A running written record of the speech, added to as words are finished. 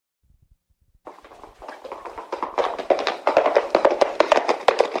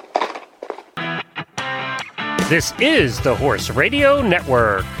This is the Horse Radio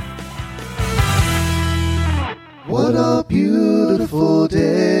Network. What a beautiful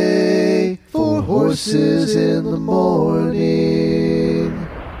day for horses in the morning.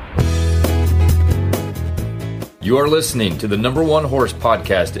 You are listening to the #1 horse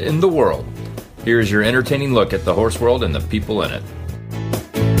podcast in the world. Here's your entertaining look at the horse world and the people in it.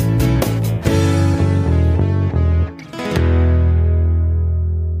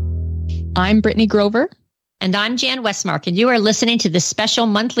 I'm Brittany Grover. And I'm Jan Westmark, and you are listening to the special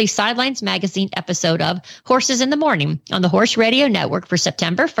monthly Sidelines magazine episode of Horses in the Morning on the Horse Radio Network for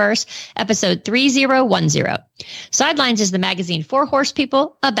September 1st, episode 3010. Sidelines is the magazine for horse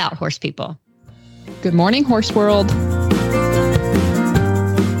people, about horse people. Good morning, Horse World.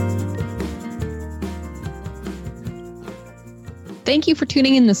 Thank you for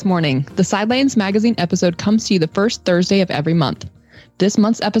tuning in this morning. The Sidelines magazine episode comes to you the first Thursday of every month. This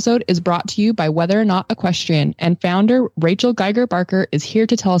month's episode is brought to you by Whether or Not Equestrian, and founder Rachel Geiger-Barker is here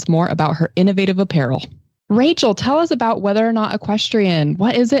to tell us more about her innovative apparel. Rachel, tell us about Whether or Not Equestrian.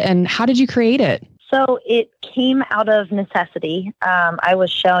 What is it and how did you create it? So it came out of necessity. I was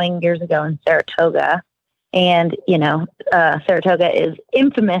showing years ago in Saratoga, and, Saratoga is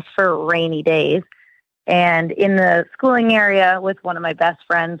infamous for rainy days. And in the schooling area with one of my best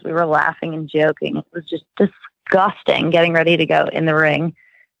friends, we were laughing and joking. It was just disgusting getting ready to go in the ring.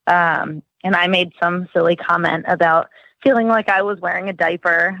 And I made some silly comment about feeling like I was wearing a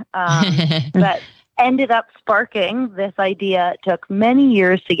diaper, that ended up sparking this idea. It took many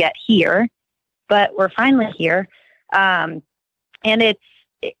years to get here, but we're finally here. And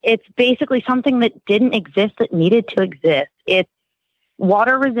it's basically something that didn't exist that needed to exist. It's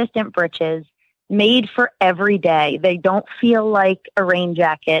water resistant breeches made for every day. They don't feel like a rain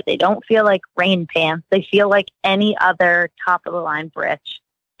jacket. They don't feel like rain pants. They feel like any other top of the line breech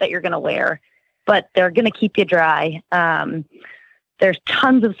that you're going to wear, but they're going to keep you dry. There's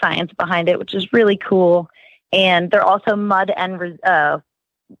tons of science behind it, which is really cool. And they're also mud and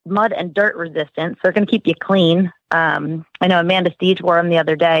dirt resistant. So they're going to keep you clean. I know Amanda Steege wore them the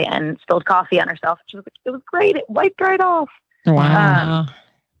other day and spilled coffee on herself. It was great. It wiped right off. Wow.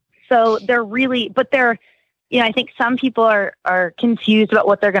 So they're really, but I think some people are confused about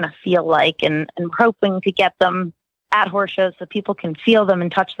what they're going to feel like, and we're hoping to get them at horse shows so people can feel them and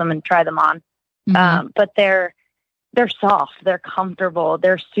touch them and try them on. Mm-hmm. But they're soft, they're comfortable,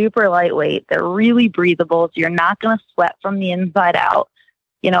 they're super lightweight, they're really breathable. So you're not going to sweat from the inside out.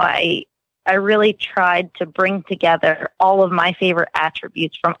 I really tried to bring together all of my favorite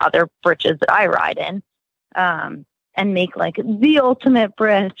attributes from other breeches that I ride in. And make like the ultimate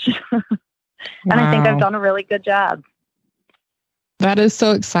breech. And wow. I think I've done a really good job. That is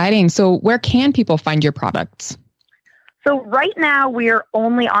so exciting. So where can people find your products? So right now we're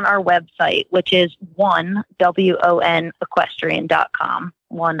only on our website, which is equestrian.com.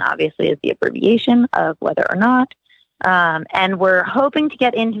 One obviously is the abbreviation of Whether or Not. And we're hoping to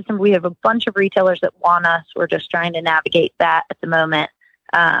get into we have a bunch of retailers that want us. We're just trying to navigate that at the moment.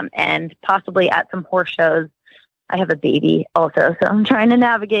 And possibly at some horse shows. I have a baby also, so I'm trying to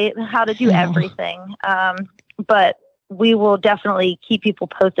navigate how to do everything. But we will definitely keep people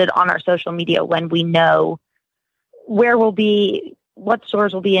posted on our social media when we know where we'll be, what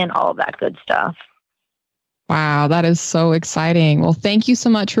stores will be in, all of that good stuff. Wow, that is so exciting. Well, thank you so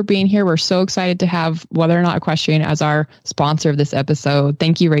much for being here. We're so excited to have Whether or Not Equestrian as our sponsor of this episode.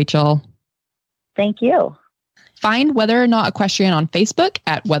 Thank you, Rachel. Thank you. Find Whether or Not Equestrian on Facebook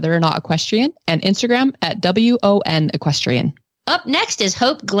at Whether or Not Equestrian and Instagram at WON Equestrian. Up next is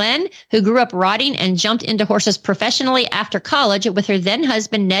Hope Glynn, who grew up riding and jumped into horses professionally after college with her then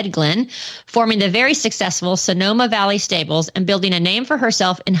husband, Ned Glynn, forming the very successful Sonoma Valley Stables and building a name for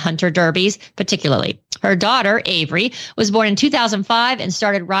herself in hunter derbies, particularly. Her daughter, Avery, was born in 2005 and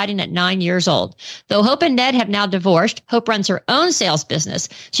started riding at 9 years old. Though Hope and Ned have now divorced, Hope runs her own sales business.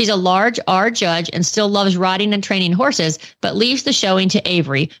 She's a large R judge and still loves riding and training horses, but leaves the showing to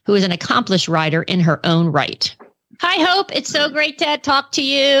Avery, who is an accomplished rider in her own right. Hi, Hope. It's so great to talk to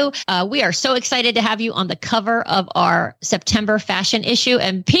you. We are so excited to have you on the cover of our September fashion issue,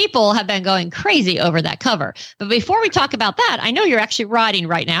 and people have been going crazy over that cover. But before we talk about that, I know you're actually riding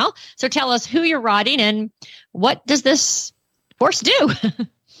right now. So tell us who you're riding and what does this horse do?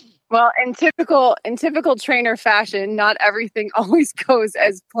 Well, in typical trainer fashion, not everything always goes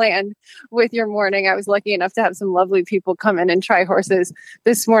as planned with your morning. I was lucky enough to have some lovely people come in and try horses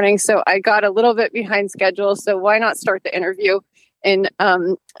this morning, so I got a little bit behind schedule. So why not start the interview in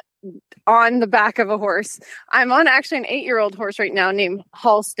on the back of a horse? I'm on actually an 8-year-old horse right now named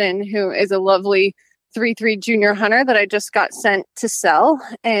Halston, who is a lovely 3-3 junior hunter that I just got sent to sell.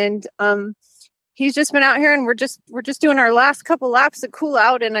 And he's just been out here, and we're just doing our last couple laps to cool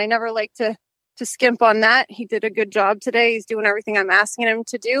out. And I never like to skimp on that. He did a good job today. He's doing everything I'm asking him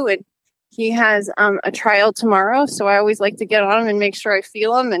to do. And he has a trial tomorrow. So I always like to get on him and make sure I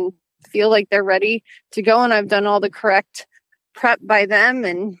feel them and feel like they're ready to go. And I've done all the correct prep by them,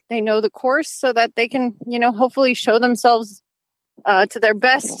 and they know the course so that they can, hopefully show themselves to their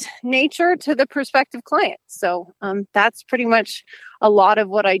best nature to the prospective client. So that's pretty much a lot of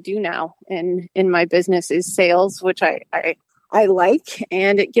what I do now in my business is sales, which I like,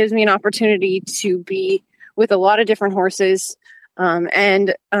 and it gives me an opportunity to be with a lot of different horses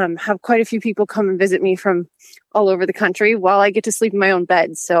and have quite a few people come and visit me from all over the country while I get to sleep in my own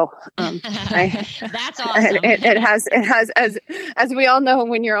bed. So that's awesome. It has, as we all know,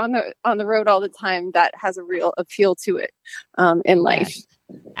 when you're on the road all the time, that has a real appeal to it in life. Yes.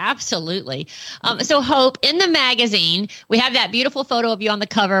 Absolutely. So Hope, in the magazine, we have that beautiful photo of you on the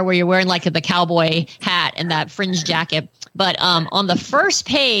cover where you're wearing like the cowboy hat and that fringe jacket. But on the first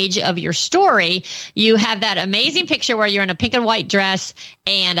page of your story, you have that amazing picture where you're in a pink and white dress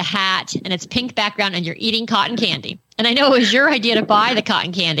and a hat, and it's pink background, and you're eating cotton candy. And I know it was your idea to buy the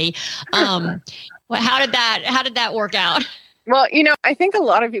cotton candy. How did that work out? Well, I think a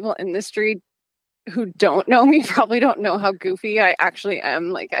lot of people in the street who don't know me probably don't know how goofy I actually am.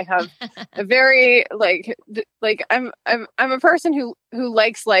 Like, I have a very I'm a person who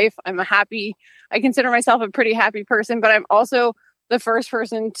likes life. I consider myself a pretty happy person, but I'm also the first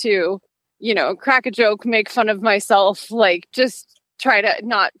person to, crack a joke, make fun of myself, like just try to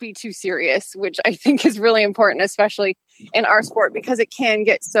not be too serious, which I think is really important, especially in our sport, because it can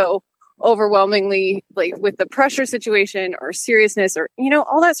get so overwhelmingly like with the pressure situation or seriousness or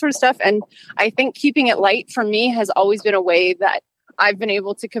all that sort of stuff. And I think keeping it light for me has always been a way that I've been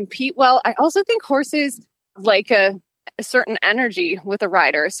able to compete well. I also think horses like a certain energy with a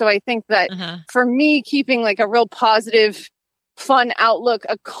rider, so I think that for me, keeping like a real positive, fun outlook,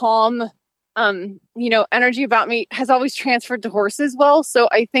 a calm energy about me has always transferred to horses well. So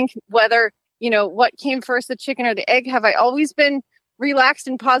I think whether what came first, the chicken or the egg, have I always been relaxed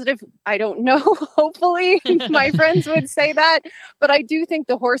and positive? I don't know. Hopefully my friends would say that, but I do think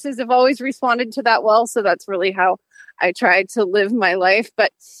the horses have always responded to that well. So that's really how I tried to live my life.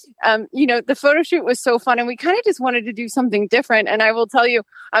 But, the photo shoot was so fun, and we kind of just wanted to do something different. And I will tell you,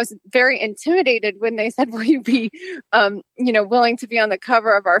 I was very intimidated when they said, will you be, willing to be on the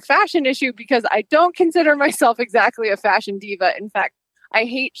cover of our fashion issue? Because I don't consider myself exactly a fashion diva. In fact, I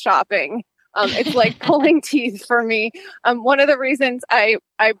hate shopping. It's like pulling teeth for me. One of the reasons I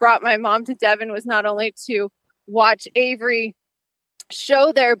brought my mom to Devon was not only to watch Avery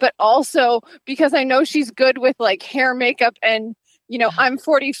show there, but also because I know she's good with like hair, makeup, and I'm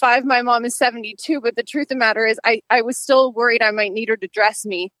 45, my mom is 72, but the truth of the matter is I was still worried I might need her to dress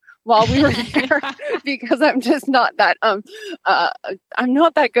me while we were there because I'm just not that I'm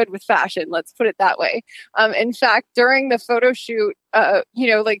not that good with fashion, let's put it that way. In fact, during the photo shoot,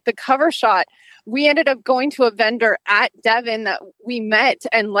 like the cover shot, we ended up going to a vendor at Devon that we met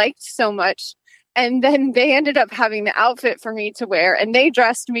and liked so much. And then they ended up having the outfit for me to wear, and they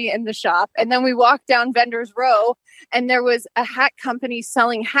dressed me in the shop. And then we walked down Vendors Row, and there was a hat company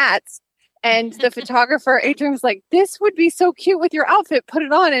selling hats. And the photographer, Adrian, was like, this would be so cute with your outfit. Put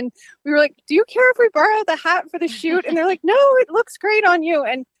it on. And we were like, do you care if we borrow the hat for the shoot? And they're like, no, it looks great on you.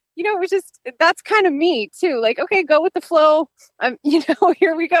 And, it was just, that's kind of me too. Like, okay, go with the flow.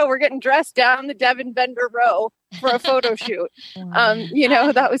 Here we go. We're getting dressed down the Devon Vendor Row for a photo shoot.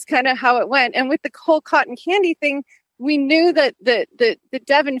 That was kind of how it went. And with the whole cotton candy thing, we knew that the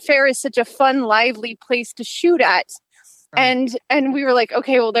Devon Fair is such a fun, lively place to shoot at. Right. And we were like,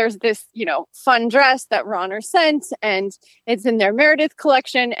 okay, well, there's this, fun dress that Ronner sent, and it's in their Meredith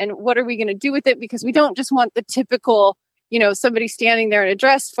collection. And what are we going to do with it? Because we don't just want the typical, somebody standing there in a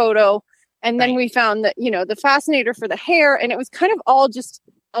dress photo. And then we found that, the fascinator for the hair, and it was kind of all just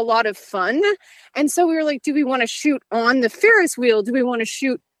a lot of fun. And so we were like, do we want to shoot on the Ferris wheel? Do we want to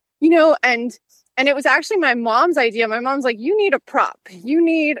shoot, and it was actually my mom's idea. My mom's like, you need a prop, you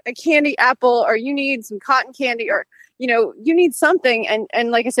need a candy apple, or you need some cotton candy, or, you need something.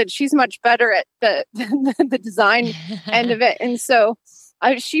 And like I said, she's much better at the design end of it. And so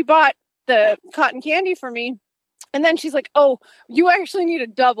she bought the cotton candy for me. And then she's like, oh, you actually need a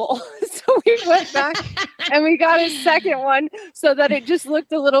double. So we went back and we got a second one so that it just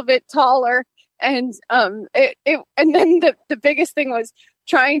looked a little bit taller. And and then the biggest thing was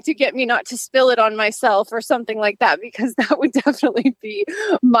trying to get me not to spill it on myself or something like that, because that would definitely be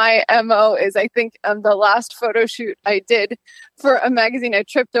my MO. Is I think the last photo shoot I did for a magazine, I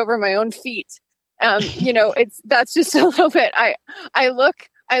tripped over my own feet. That's just a little bit.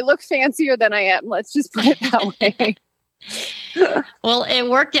 look fancier than I am. Let's just put it that way. Well, it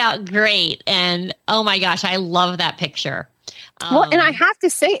worked out great. And oh my gosh, I love that picture. Well, and I have to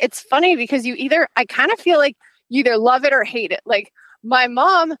say, it's funny because I kind of feel like you either love it or hate it. Like my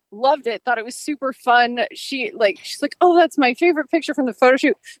mom loved it, thought it was super fun. She's like, oh, that's my favorite picture from the photo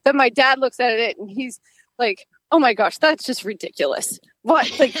shoot. Then my dad looks at it and he's like, oh my gosh, that's just ridiculous. What?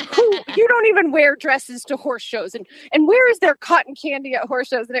 Like, you don't even wear dresses to horse shows, and where is there cotton candy at horse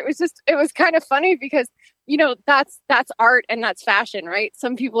shows? And it was kind of funny because, that's art and that's fashion, right?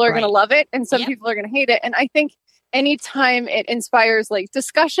 Some people are going to love it and some people are going to hate it. And I think anytime it inspires like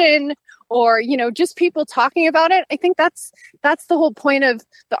discussion or, just people talking about it, I think that's the whole point of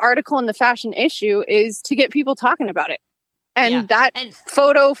the article and the fashion issue is to get people talking about it. And that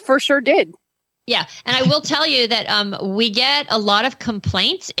photo for sure did. Yeah. And I will tell you that we get a lot of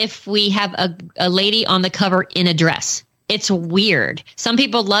complaints if we have a lady on the cover in a dress. It's weird. Some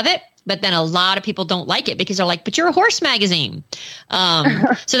people love it, but then a lot of people don't like it because they're like, but you're a horse magazine.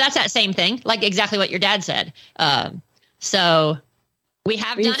 So that's that same thing, like exactly what your dad said. So we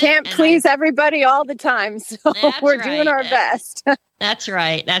have done it. You can't please everybody all the time. So we're doing our best. That's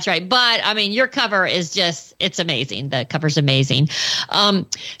right. That's right. But I mean, your cover is it's amazing. The cover's amazing.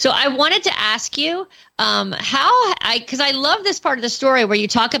 So I wanted to ask you because I love this part of the story where you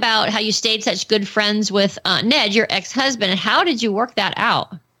talk about how you stayed such good friends with Ned, your ex-husband. How did you work that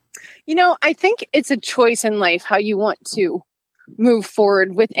out? I think it's a choice in life how you want to move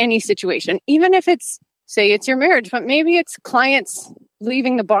forward with any situation, even if say it's your marriage, but maybe it's clients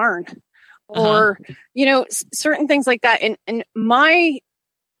leaving the barn. Or, certain things like that. And my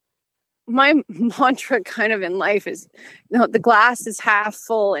mantra kind of in life is, the glass is half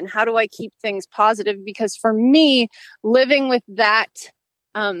full. And how do I keep things positive? Because for me, living with that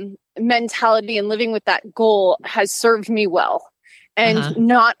mentality and living with that goal has served me well. And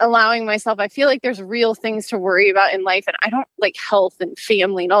not allowing myself, I feel like there's real things to worry about in life. And I don't like health and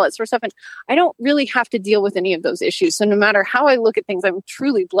family and all that sort of stuff. And I don't really have to deal with any of those issues. So no matter how I look at things, I'm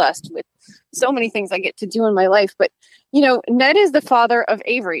truly blessed with so many things I get to do in my life. But, Ned is the father of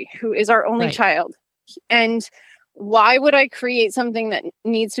Avery, who is our only child. And why would I create something that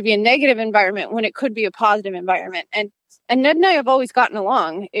needs to be a negative environment when it could be a positive environment? And Ned and I have always gotten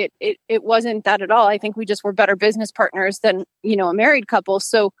along. It wasn't that at all. I think we just were better business partners than, a married couple.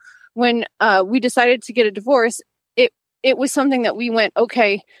 So when we decided to get a divorce, it was something that we went,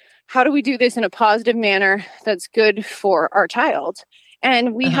 okay, how do we do this in a positive manner that's good for our child?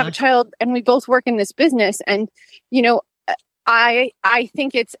 And we have a child and we both work in this business. And, I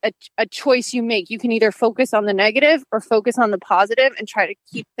think it's a choice you make. You can either focus on the negative or focus on the positive and try to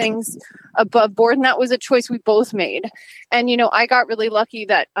keep things above board. And that was a choice we both made. And, I got really lucky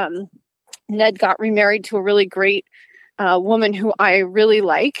that Ned got remarried to a really great woman who I really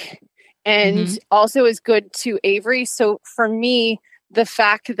like and also is good to Avery. So for me, the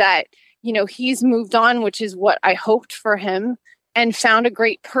fact that, he's moved on, which is what I hoped for him, and found a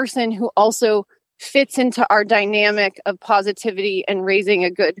great person who also fits into our dynamic of positivity and raising a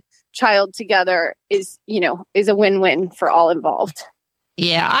good child together is a win-win for all involved.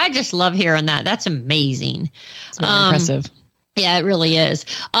 Yeah, I just love hearing that. That's amazing. It's really impressive. Yeah, it really is.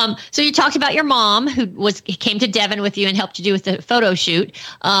 So you talked about your mom who came to Devon with you and helped you do with the photo shoot.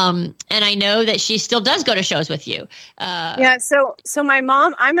 And I know that she still does go to shows with you. Yeah. So my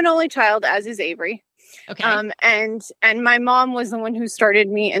mom, I'm an only child, as is Avery. Okay. And my mom was the one who started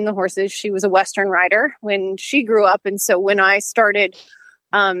me in the horses. She was a Western rider when she grew up. And so when I started,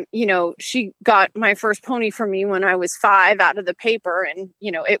 she got my first pony for me when I was 5 out of the paper. And,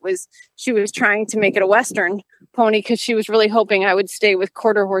 she was trying to make it a Western pony because she was really hoping I would stay with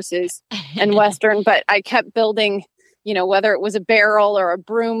quarter horses and Western. But I kept building, whether it was a barrel or a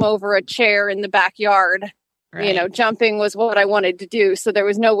broom over a chair in the backyard, jumping was what I wanted to do. So there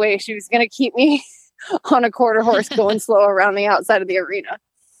was no way she was going to keep me on a quarter horse going slow around the outside of the arena.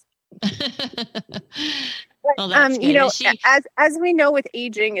 Well, that's good. As we know with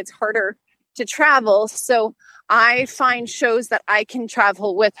aging, it's harder to travel. So I find shows that I can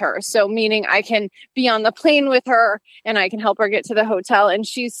travel with her. So meaning I can be on the plane with her and I can help her get to the hotel. And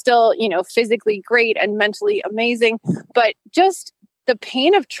she's still, physically great and mentally amazing. But just the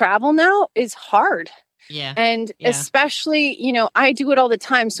pain of travel now is hard. Yeah. And especially, I do it all the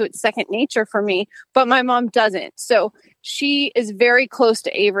time. So it's second nature for me, but my mom doesn't. So she is very close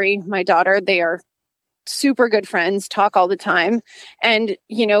to Avery, my daughter. They are super good friends, talk all the time. And,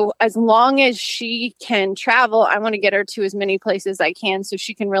 as long as she can travel, I want to get her to as many places as I can so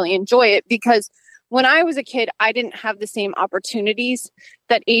she can really enjoy it. Because when I was a kid, I didn't have the same opportunities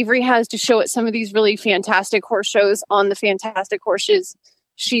that Avery has to show at some of these really fantastic horse shows on the fantastic horses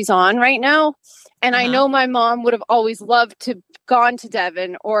she's on right now. And I know my mom would have always loved to gone to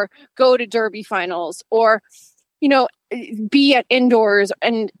Devon or go to Derby finals or, be at indoors.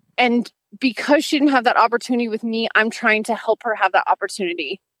 And because she didn't have that opportunity with me, I'm trying to help her have that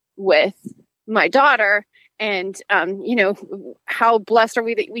opportunity with my daughter. And, how blessed are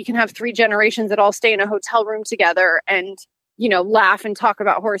we that we can have 3 generations that all stay in a hotel room together and, laugh and talk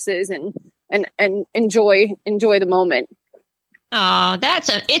about horses and enjoy the moment. Oh,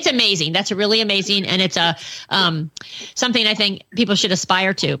 it's amazing. That's really amazing. And it's something I think people should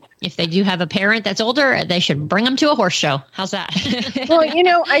aspire to. If they do have a parent that's older, they should bring them to a horse show. How's that? Well,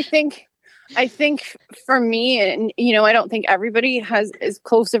 I think for me, and, I don't think everybody has as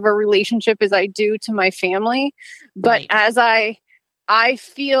close of a relationship as I do to my family, but as I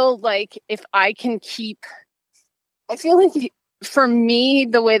feel like if I can for me,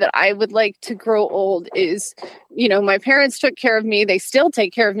 the way that I would like to grow old is, my parents took care of me. They still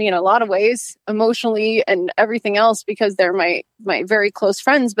take care of me in a lot of ways, emotionally and everything else, because they're my very close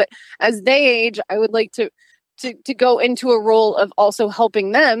friends. But as they age, I would like to go into a role of also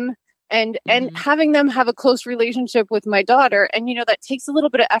helping them and having them have a close relationship with my daughter. And, that takes a little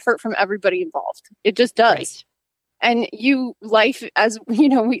bit of effort from everybody involved. It just does. Right. And life, as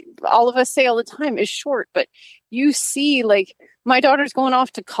all of us say all the time, is short, but you see, like, my daughter's going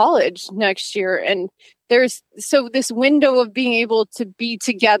off to college next year. And there's this window of being able to be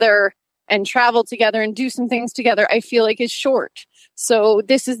together and travel together and do some things together, I feel like is short. So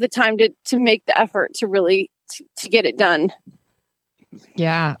this is the time to make the effort to really to get it done.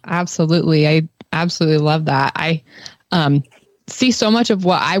 Yeah, absolutely. I absolutely love that. I see so much of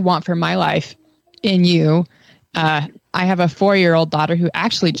what I want for my life in you. I have a 4-year-old daughter who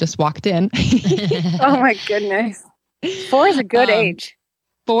actually just walked in. Oh my goodness. 4 is a good age.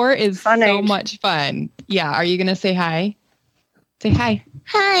 4 is fun so age. much fun. Yeah. Are you going to say hi? Say hi.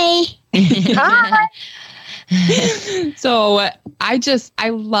 Hi. Hi. So I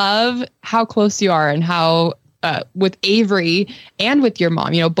love how close you are and how with Avery and with your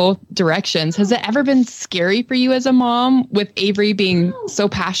mom, both directions. Has it ever been scary for you as a mom with Avery being so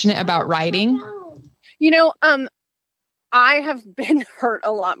passionate about riding? I have been hurt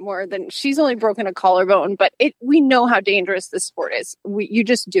a lot more than she's only broken a collarbone, but we know how dangerous this sport is. You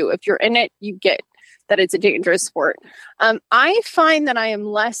just do. If you're in it, you get that it's a dangerous sport. I find that I am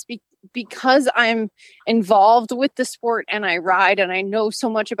less because I'm involved with the sport and I ride and I know so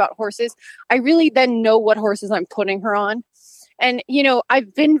much about horses. I really then know what horses I'm putting her on. And,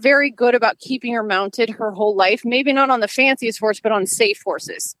 I've been very good about keeping her mounted her whole life, maybe not on the fanciest horse, but on safe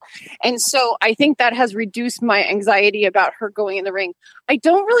horses. And so I think that has reduced my anxiety about her going in the ring. I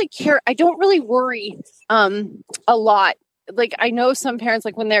don't really care. I don't really worry a lot. Like, I know some parents,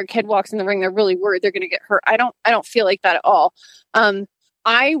 like when their kid walks in the ring, they're really worried they're going to get hurt. I don't feel like that at all.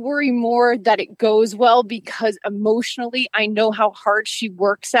 I worry more that it goes well because emotionally, I know how hard she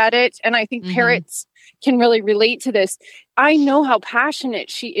works at it. And I think parents can really relate to this. I know how passionate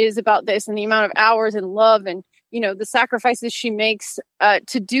she is about this and the amount of hours and love and, the sacrifices she makes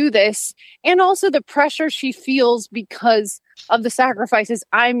to do this. And also the pressure she feels because of the sacrifices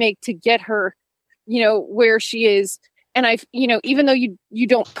I make to get her, where she is. And even though you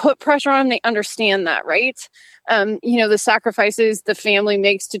don't put pressure on them, they understand that, right? The sacrifices the family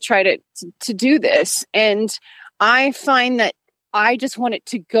makes to try to do this. And I find that I just want it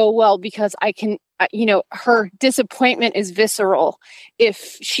to go well because I can, her disappointment is visceral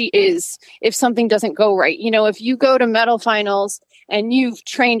if something doesn't go right. If you go to medal finals and you've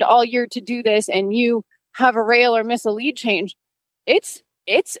trained all year to do this and you have a rail or miss a lead change, it's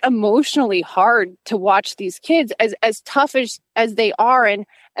emotionally hard to watch these kids as tough as they are and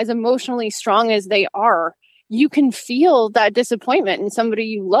as emotionally strong as they are. You can feel that disappointment in somebody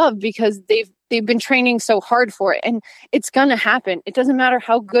you love because they've been training so hard for it, and it's going to happen. It doesn't matter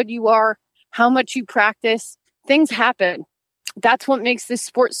how good you are, how much you practice, things happen. That's what makes this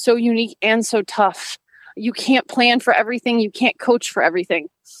sport so unique and so tough. You can't plan for everything. You can't coach for everything.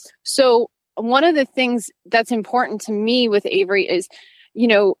 So one of the things that's important to me with Avery is,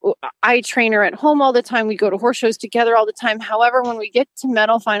 I train her at home all the time. We go to horse shows together all the time. However, when we get to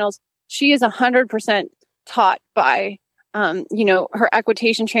medal finals, she is 100% taught by, her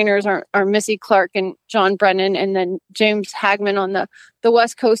equitation trainers are Missy Clark and John Brennan, and then James Hagman on the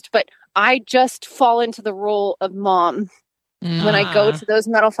West Coast. But I just fall into the role of mom when I go to those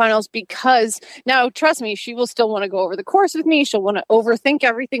medal finals, because now, trust me, she will still want to go over the course with me. She'll want to overthink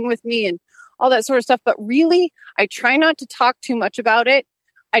everything with me and all that sort of stuff. But really, I try not to talk too much about it.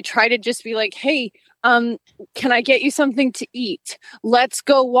 I try to just be like, hey, can I get you something to eat? Let's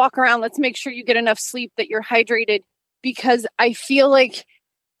go walk around. Let's make sure you get enough sleep, that you're hydrated, because I feel like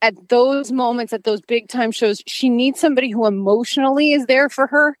at those moments, at those big time shows, she needs somebody who emotionally is there for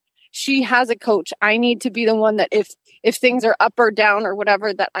her. She has a coach. I need to be the one that if things are up or down or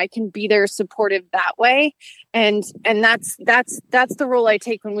whatever, that I can be there supportive that way. And that's the role I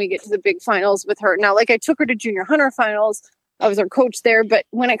take when we get to the big finals with her. Now, like I took her to junior hunter finals. I was her coach there, but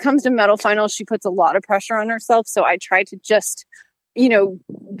when it comes to medal finals, she puts a lot of pressure on herself. So I try to just,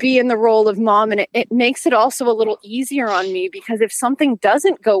 be in the role of mom. And it makes it also a little easier on me, because if something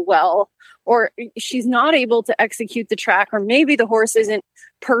doesn't go well, or she's not able to execute the track, or maybe the horse isn't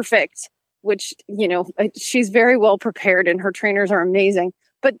perfect, which, she's very well prepared and her trainers are amazing,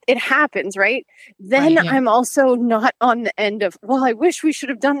 but it happens, right? Then right, yeah. I'm also not on the end of, well, I wish we should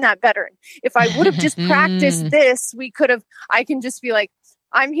have done that better. If I would have just practiced this, I can just be like,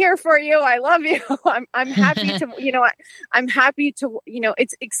 I'm here for you. I love you. I'm happy to, I'm happy to,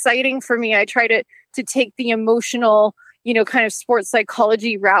 it's exciting for me. I try to take the emotional, kind of sports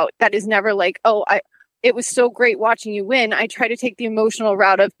psychology route that is never like, it was so great watching you win. I try to take the emotional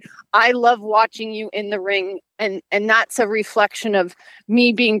route of, I love watching you in the ring. And that's a reflection of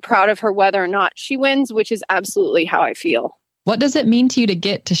me being proud of her, whether or not she wins, which is absolutely how I feel. What does it mean to you to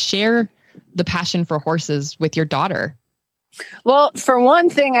get to share the passion for horses with your daughter? Well, for one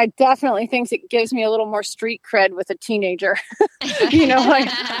thing, I definitely think it gives me a little more street cred with a teenager.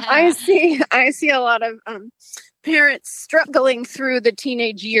 I see a lot of parents struggling through the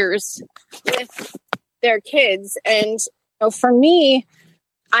teenage years with their kids. And for me,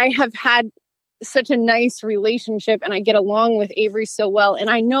 I have had such a nice relationship and I get along with Avery so well. And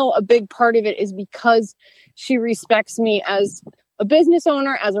I know a big part of it is because she respects me as a business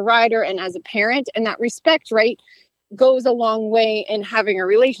owner, as a rider, and as a parent. And that respect, right, goes a long way in having a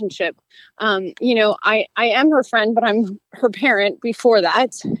relationship. I am her friend, but I'm her parent before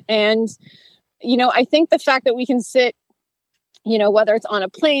that. And, I think the fact that we can sit, whether it's on a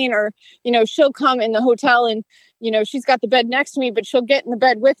plane or, she'll come in the hotel and, she's got the bed next to me, but she'll get in the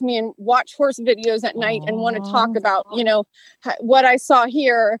bed with me and watch horse videos at night and want to talk about, what I saw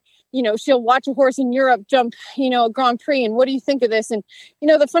here. She'll watch a horse in Europe jump, a Grand Prix. And what do you think of this? And,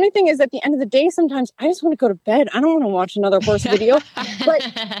 the funny thing is, at the end of the day, sometimes I just want to go to bed. I don't want to watch another horse video. But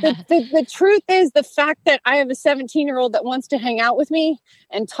the truth is, the fact that I have a 17-year-old that wants to hang out with me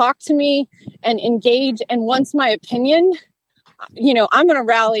and talk to me and engage and wants my opinion, I'm going to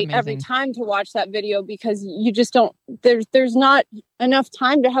rally every time to watch that video, because you just don't, there's not enough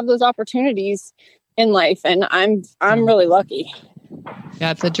time to have those opportunities in life. And I'm really lucky.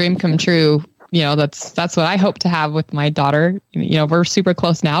 Yeah, it's a dream come true. That's what I hope to have with my daughter. We're super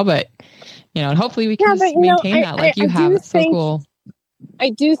close now, but, and hopefully we can maintain that like you have. It's so cool. I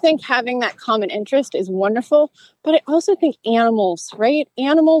do think having that common interest is wonderful, but I also think animals, right?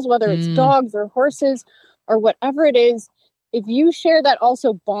 Animals, whether it's dogs or horses or whatever it is, if you share that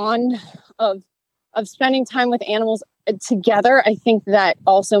also bond of spending time with animals together, I think that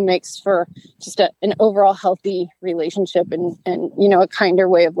also makes for just an overall healthy relationship and a kinder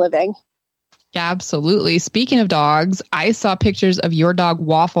way of living. Yeah, absolutely. Speaking of dogs, I saw pictures of your dog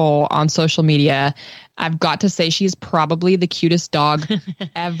Waffle on social media. I've got to say, she's probably the cutest dog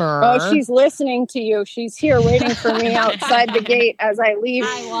ever. Oh, she's listening to you. She's here waiting for me outside the gate as I leave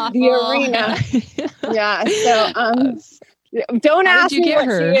the arena. Yeah. So don't ask me what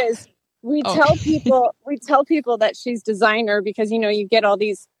she is. We tell people that she's designer because, you get all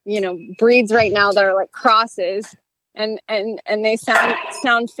these, breeds right now that are like crosses and they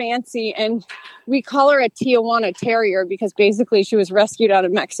sound fancy. And we call her a Tijuana Terrier because basically she was rescued out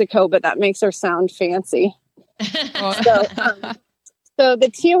of Mexico, but that makes her sound fancy. So the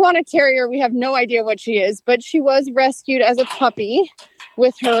Tijuana Terrier, we have no idea what she is, but she was rescued as a puppy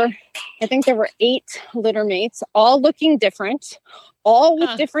with her. I think there were 8 litter mates, all looking different, all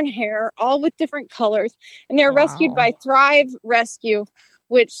with different hair, all with different colors. And they're rescued by Thrive Rescue,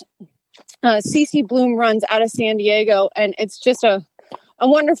 which Cece Bloom runs out of San Diego. And it's just a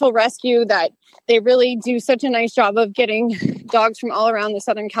wonderful rescue that they really do such a nice job of getting dogs from all around the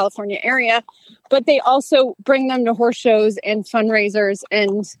Southern California area. But they also bring them to horse shows and fundraisers.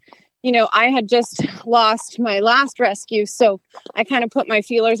 And, I had just lost my last rescue. So I kind of put my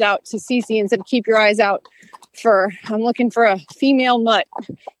feelers out to Cece and said, keep your eyes out I'm looking for a female mutt,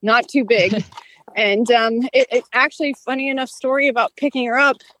 not too big. And it's actually funny enough story about picking her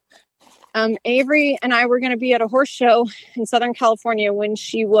up. Avery and I were going to be at a horse show in Southern California when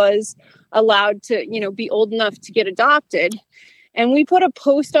she was allowed to, be old enough to get adopted. And we put a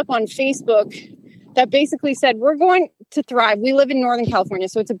post up on Facebook that basically said, we're going to Thrive. We live in Northern California.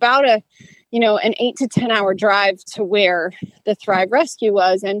 So it's about an 8 to 10 hour drive to where the Thrive Rescue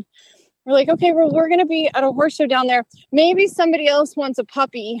was. And we're like, okay, well, we're going to be at a horse show down there. Maybe somebody else wants a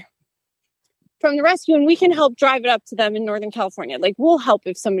puppy from the rescue and we can help drive it up to them in Northern California. Like, we'll help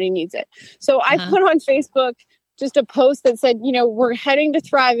if somebody needs it. So I put on Facebook just a post that said, we're heading to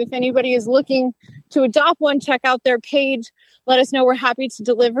Thrive. If anybody is looking to adopt one, check out their page. Let us know. We're happy to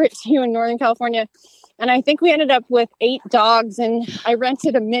deliver it to you in Northern California. And I think we ended up with 8 dogs, and I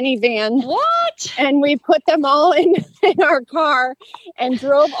rented a minivan. What? And we put them all in our car and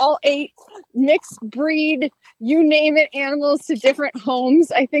drove all 8 mixed breed, you name it, animals to different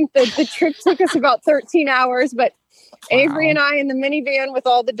homes. I think the trip took us about 13 hours, but Avery and I in the minivan with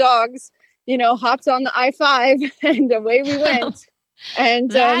all the dogs, hopped on the I-5 and away we went. And,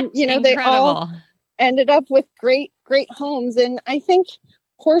 they all ended up with great homes. And I think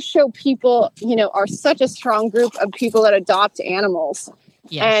horse show people, are such a strong group of people that adopt animals.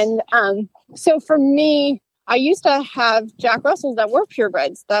 Yes. And so for me, I used to have Jack Russells that were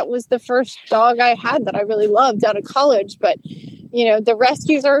purebreds. That was the first dog I had that I really loved out of college. But, the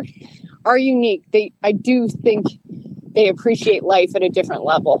rescues are unique. I do think they appreciate life at a different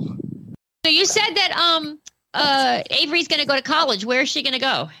level. So you said that Avery's going to go to college. Where is she going to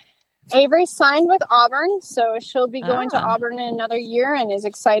go? Avery signed with Auburn, so she'll be going to Auburn in another year and is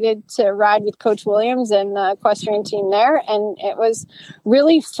excited to ride with Coach Williams and the equestrian team there. And it was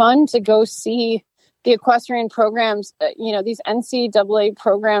really fun to go see the equestrian programs, these NCAA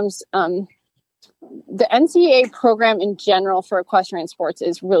programs. The NCAA program in general for equestrian sports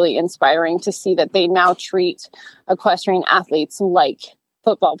is really inspiring to see that they now treat equestrian athletes like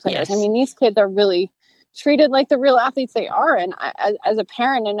football players. Yes. I mean, these kids are really treated like the real athletes they are. And as a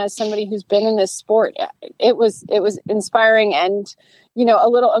parent and as somebody who's been in this sport, it was inspiring and, a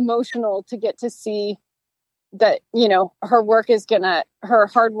little emotional to get to see that, her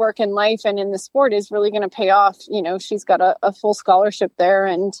hard work in life and in the sport is really going to pay off. She's got a full scholarship there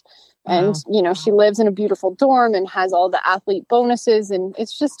and she lives in a beautiful dorm and has all the athlete bonuses. And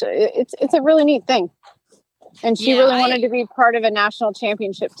it's just, it's a really neat thing. And she really wanted to be part of a national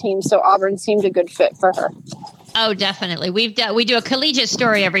championship team. So Auburn seemed a good fit for her. Oh, definitely. We do a collegiate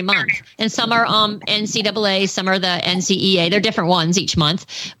story every month, and some are NCAA, some are the NCEA. They're different ones each month.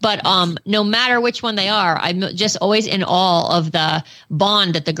 But no matter which one they are, I'm just always in awe of the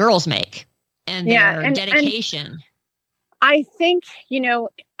bond that the girls make and their dedication. And I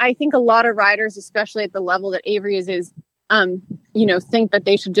think, a lot of riders, especially at the level that Avery is think that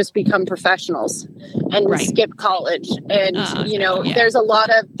they should just become professionals and skip college. And, there's a lot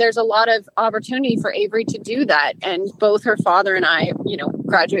of opportunity for Avery to do that. And both her father and I,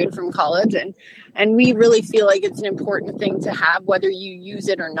 graduated from college and we really feel like it's an important thing to have, whether you use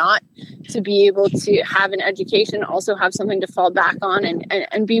it or not, to be able to have an education, also have something to fall back on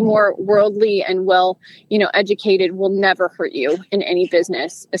and be more worldly and well, educated will never hurt you in any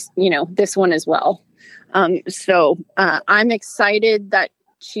business, this one as well. So I'm excited that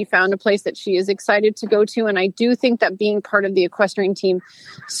she found a place that she is excited to go to. And I do think that being part of the equestrian team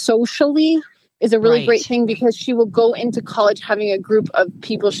socially is a really great thing because she will go into college having a group of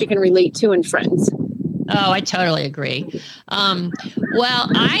people she can relate to and friends. Oh, I totally agree. Well,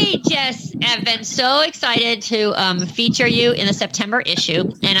 I just have been so excited to feature you in the September issue,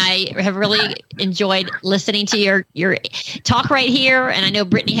 and I have really enjoyed listening to your talk right here. And I know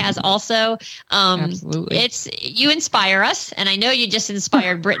Brittany has also. Absolutely, you inspire us, and I know you just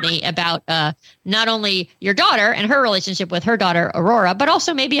inspired Brittany about not only your daughter and her relationship with her daughter Aurora, but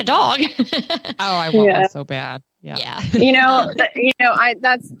also maybe a dog. I want one so bad. Yeah.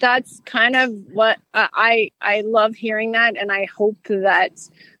 That's kind of what I love hearing that. And I hope that,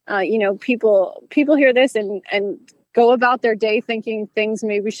 people hear this and go about their day thinking things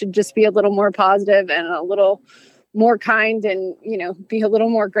maybe should just be a little more positive and a little more kind and, be a little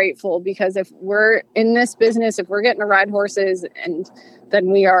more grateful, because if we're in this business, if we're getting to ride horses, and then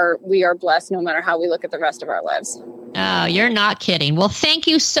we are blessed no matter how we look at the rest of our lives. Oh, you're not kidding. Well, thank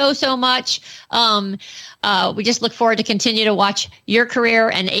you so much. We just look forward to continue to watch your career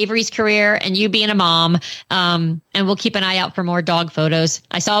and Avery's career and you being a mom. And we'll keep an eye out for more dog photos.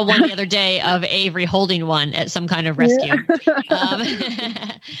 I saw one the other day of Avery holding one at some kind of rescue.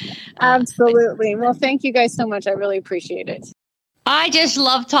 Yeah. Absolutely. Well, thank you guys so much. I really appreciate it. I just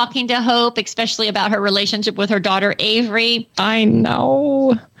love talking to Hope, especially about her relationship with her daughter, Avery. I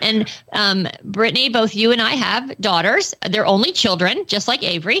know. And Brittany, both you and I have daughters. They're only children, just like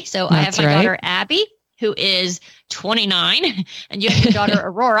Avery. So I have my daughter, Abby, who is 29, and you have your daughter,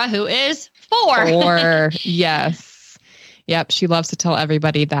 Aurora, who is 4. 4, yes. Yep, she loves to tell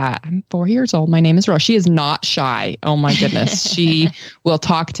everybody that I'm 4 years old. My name is Aurora. She is not shy. Oh, my goodness. She will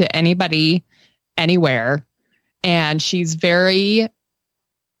talk to anybody, anywhere. And she's very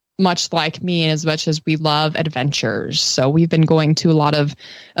much like me and as much as we love adventures. So we've been going to a lot of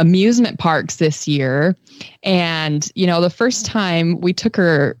amusement parks this year. And, the first time we took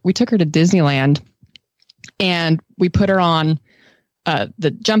her to Disneyland and we put her on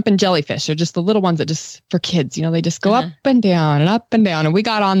the jumping jellyfish. They're just the little ones that just for kids, they just go up and down and up and down. And we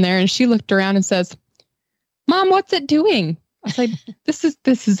got on there and she looked around and says, Mom, what's it doing? I was like, this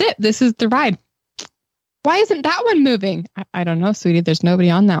is it. This is the ride. Why isn't that one moving? I don't know, sweetie. There's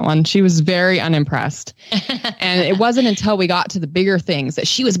nobody on that one. She was very unimpressed. And it wasn't until we got to the bigger things that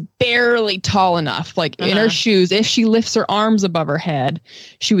she was barely tall enough, like in her shoes. If she lifts her arms above her head,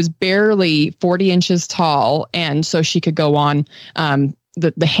 she was barely 40 inches tall. And so she could go on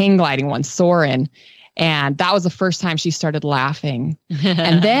the hang gliding one, Soarin'. And that was the first time she started laughing.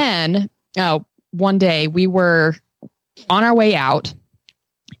 And then one day we were on our way out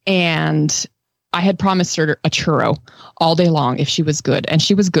and I had promised her a churro all day long if she was good. And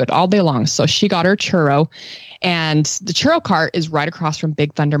she was good all day long. So she got her churro. And the churro cart is right across from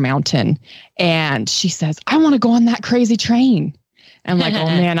Big Thunder Mountain. And she says, I want to go on that crazy train. And I'm like, oh,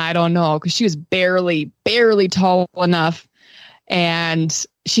 man, I don't know. Because she was barely tall enough. And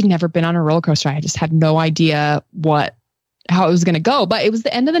she'd never been on a roller coaster. I just had no idea how it was going to go. But it was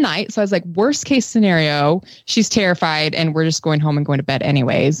the end of the night. So I was like, worst case scenario, she's terrified. And we're just going home and going to bed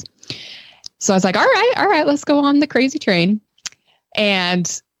anyways. So I was like, all right, let's go on the crazy train.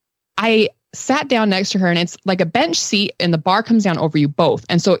 And I sat down next to her and it's like a bench seat and the bar comes down over you both.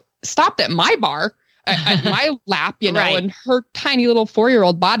 And so it stopped at my bar, at my lap, right. And her tiny little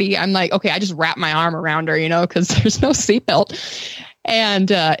 4-year-old body. I'm like, okay, I just wrap my arm around her, because there's no seatbelt.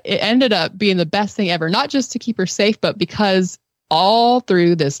 And it ended up being the best thing ever, not just to keep her safe, but because all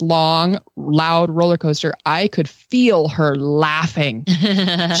through this long, loud roller coaster, I could feel her laughing.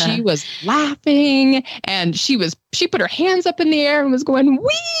 She was laughing and she put her hands up in the air and was going,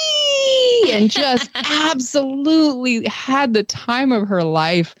 wee, and just absolutely had the time of her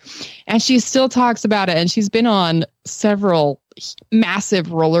life. And she still talks about it. And she's been on several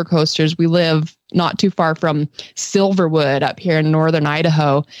massive roller coasters. We live not too far from Silverwood up here in northern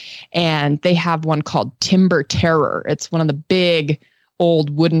Idaho. And they have one called Timber Terror. It's one of the big old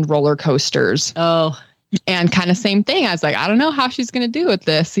wooden roller coasters. Oh, and kind of same thing. I was like, I don't know how she's going to do with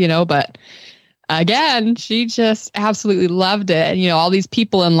this, but again, she just absolutely loved it. And, all these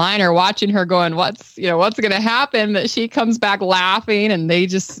people in line are watching her going, what's going to happen? But she comes back laughing and they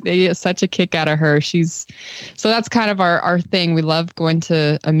get such a kick out of her. So that's kind of our thing. We love going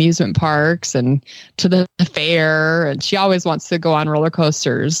to amusement parks and to the fair. And she always wants to go on roller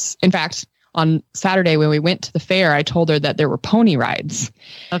coasters. In fact, on Saturday when we went to the fair, I told her that there were pony rides.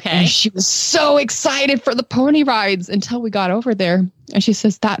 Okay. And she was so excited for the pony rides until we got over there. And she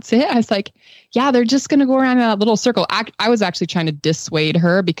says, that's it? I was like, yeah, they're just going to go around in that little circle. I was actually trying to dissuade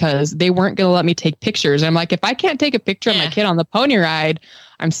her because they weren't going to let me take pictures. And I'm like, if I can't take a picture of my kid on the pony ride,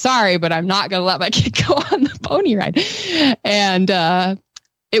 I'm sorry, but I'm not going to let my kid go on the pony ride. And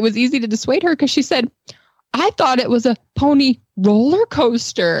it was easy to dissuade her because she said, I thought it was a pony roller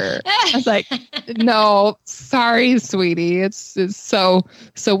coaster. I was like, no, sorry, sweetie. It's so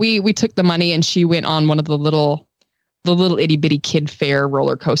we took the money and she went on one of the little itty bitty kid fair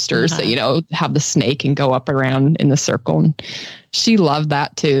roller coasters that, have the snake and go up around in the circle. And she loved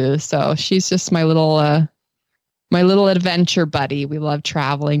that too. So she's just my little adventure buddy. We love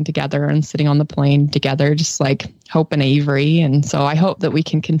traveling together and sitting on the plane together, just like Hope and Avery. And so I hope that we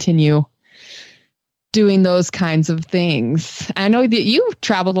can continue doing those kinds of things. I know that you've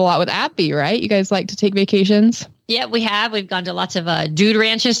traveled a lot with Abby, right? You guys like to take vacations? Yeah, we have. We've gone to lots of dude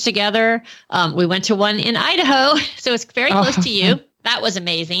ranches together. We went to one in Idaho, so it's very close to you. That was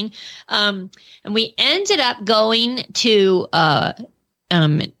amazing. And we ended up going to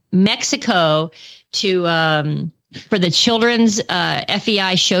Mexico for the children's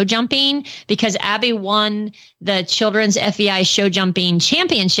FEI show jumping because Abby won the children's FEI show jumping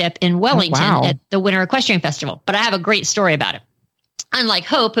championship in Wellington at the Winter Equestrian Festival. But I have a great story about it. Unlike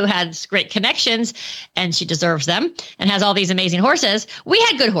Hope, who has great connections, and she deserves them, and has all these amazing horses, we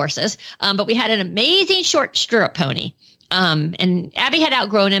had good horses, but we had an amazing short stirrup pony. And Abby had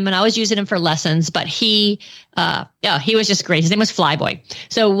outgrown him, and I was using him for lessons, but he was just great. His name was Flyboy.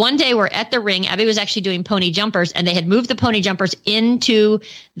 So one day we're at the ring. Abby was actually doing pony jumpers, and they had moved the pony jumpers into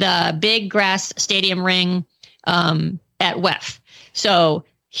the big grass stadium ring at WEF. So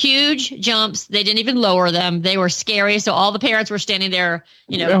huge jumps. They didn't even lower them. They were scary. So all the parents were standing there,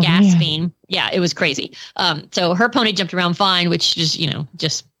 gasping. Man. Yeah, it was crazy. So her pony jumped around fine, which just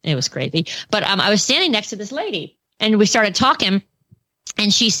it was crazy. But I was standing next to this lady and we started talking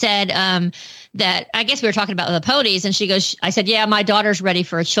And she said that, I guess we were talking about the ponies, and she goes, I said, yeah, my daughter's ready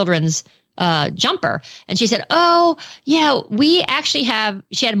for a children's jumper. And she said, oh, yeah, we actually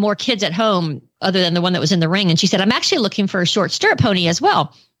she had more kids at home other than the one that was in the ring. And she said, I'm actually looking for a short stirrup pony as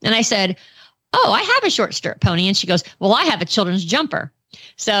well. And I said, oh, I have a short stirrup pony. And she goes, well, I have a children's jumper.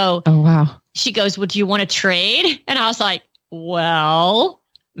 So oh, wow. She goes, well, do you want to trade? And I was like, well,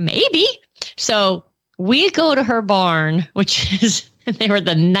 maybe. So we go to her barn, which is, they were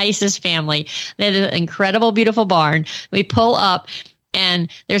the nicest family. They had an incredible, beautiful barn. We pull up,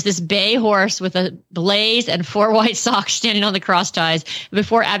 and there's this bay horse with a blaze and 4 white socks standing on the cross ties.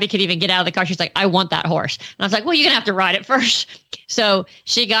 Before Abby could even get out of the car, she's like, I want that horse. And I was like, well, you're going to have to ride it first. So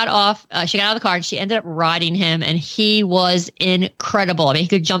she got out of the car, and she ended up riding him, and he was incredible. I mean, he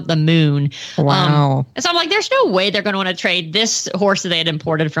could jump the moon. Wow. And so I'm like, there's no way they're going to want to trade this horse that they had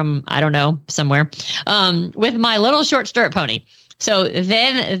imported from, I don't know, somewhere, with my little short stirrup pony. So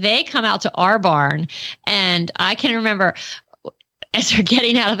then they come out to our barn, and I can remember as they're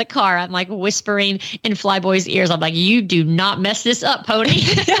getting out of the car, I'm like whispering in Flyboy's ears. I'm like, you do not mess this up, pony,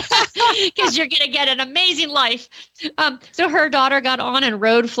 because you're going to get an amazing life. So her daughter got on and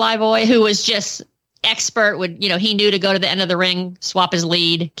rode Flyboy, who was just expert. He knew to go to the end of the ring, swap his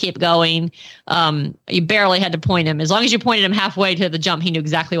lead, keep going. You barely had to point him. As long as you pointed him halfway to the jump, he knew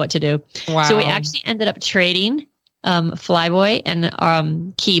exactly what to do. Wow. So we actually ended up trading Flyboy and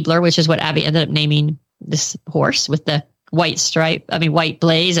Keebler, which is what Abby ended up naming this horse with the white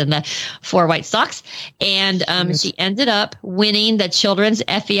blaze and the 4 white socks. And she ended up winning the Children's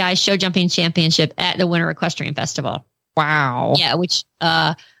FEI Show Jumping Championship at the Winter Equestrian Festival. Wow. Yeah, which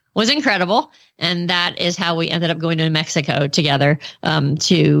was incredible. And that is how we ended up going to New Mexico together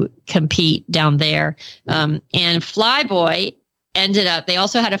to compete down there. And Flyboy ended up, they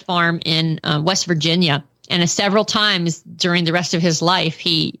also had a farm in West Virginia. And several times during the rest of his life,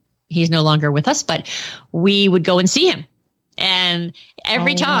 he's no longer with us, but we would go and see him. And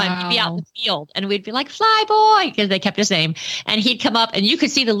every time he'd be out in the field, and we'd be like, Flyboy, because they kept his name. And he'd come up, and you could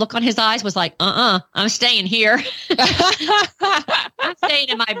see the look on his eyes was like, I'm staying here. I'm staying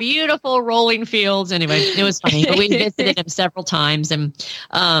in my beautiful rolling fields. Anyway, it was funny. But we visited him several times. And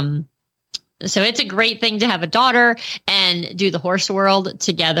so it's a great thing to have a daughter and do the horse world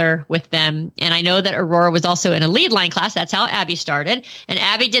together with them. And I know that Aurora was also in a lead line class. That's how Abby started. And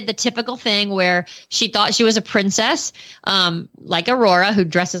Abby did the typical thing where she thought she was a princess, like Aurora, who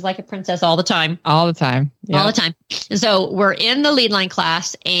dresses like a princess all the time. All the time. Yep. All the time. And so we're in the lead line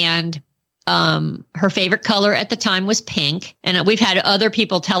class, and her favorite color at the time was pink. And we've had other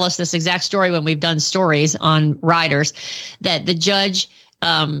people tell us this exact story when we've done stories on riders, that the judge,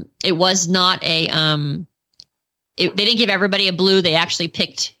 it was not they didn't give everybody a blue. They actually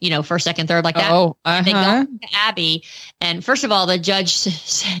picked, first, second, third, like that. Oh, And they got to Abby. And first of all, the judge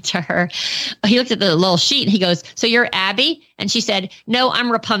said to her, he looked at the little sheet and he goes, so you're Abby? And she said, no,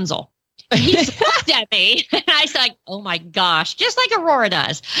 I'm Rapunzel. And he just looked at me, and I was like, oh my gosh, just like Aurora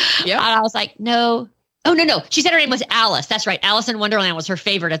does. Yeah. And I was like, no. Oh, no. She said her name was Alice. That's right. Alice in Wonderland was her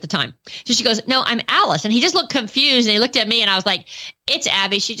favorite at the time. So she goes, no, I'm Alice. And he just looked confused, and he looked at me, and I was like, it's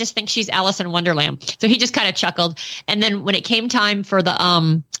Abby. She just thinks she's Alice in Wonderland. So he just kind of chuckled. And then when it came time for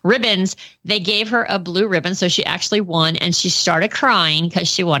the ribbons, they gave her a blue ribbon. So she actually won, and she started crying because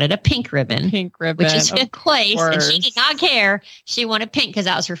she wanted a pink ribbon. Pink ribbon. Which is fifth place. And she did not care. She wanted pink because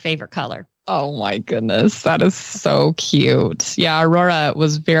that was her favorite color. Oh my goodness. That is so cute. Yeah. Aurora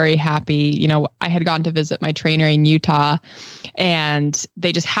was very happy. I had gone to visit my trainer in Utah, and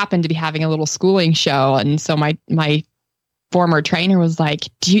they just happened to be having a little schooling show. And so my former trainer was like,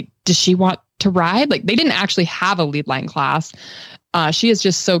 does she want to ride? Like, they didn't actually have a lead line class. She is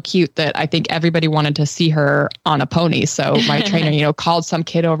just so cute that I think everybody wanted to see her on a pony. So my trainer, called some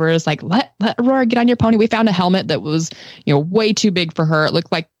kid over. Is like, let Aurora get on your pony. We found a helmet that was, way too big for her. It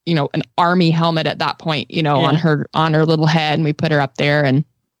looked like, an army helmet at that point, on her little head. And we put her up there, and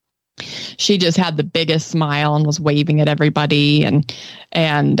she just had the biggest smile and was waving at everybody. And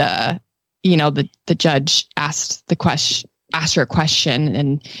the judge asked her a question,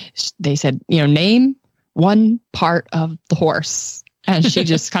 and they said, name one part of the horse. And she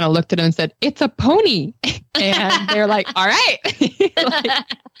just kind of looked at him and said, it's a pony. And they're like, all right.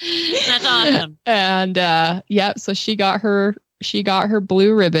 That's awesome. And so she got her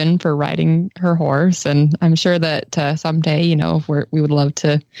blue ribbon for riding her horse. And I'm sure that someday, we would love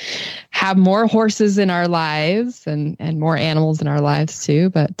to have more horses in our lives and more animals in our lives too.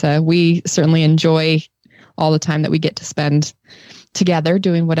 But we certainly enjoy all the time that we get to spend together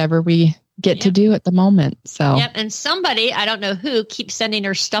doing whatever we get to do at the moment. So and somebody, I don't know who, keeps sending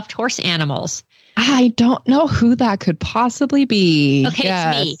her stuffed horse animals. I don't know who that could possibly be. Okay,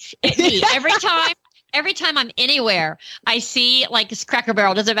 yes. It's me. Every time I'm anywhere, I see like this Cracker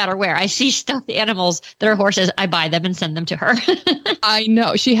Barrel, doesn't matter where, I see stuffed animals that are horses. I buy them and send them to her. I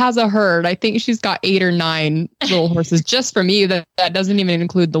know. She has a herd. I think she's got 8 or 9 little horses just for me. That doesn't even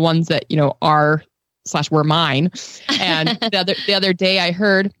include the ones that, are/were mine. And the other day I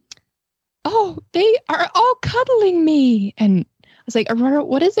heard, oh, they are all cuddling me. And I was like, Aurora,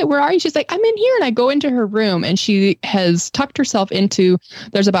 what is it? Where are you? She's like, I'm in here. And I go into her room and she has tucked herself into,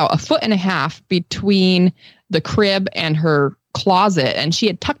 there's about 1.5 feet between the crib and her closet. And she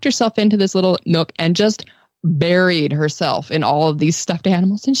had tucked herself into this little nook and just buried herself in all of these stuffed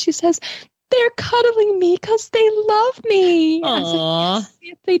animals. And she says, they're cuddling me because they love me. Aww.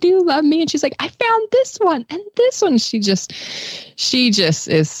 Yes, they do love me. And she's like, I found this one and this one. She just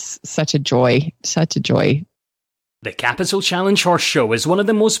is such a joy, such a joy. The Capital Challenge Horse Show is one of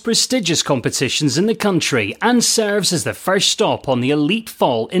the most prestigious competitions in the country and serves as the first stop on the elite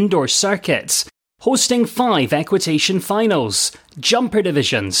fall indoor circuit, hosting 5 equitation finals, jumper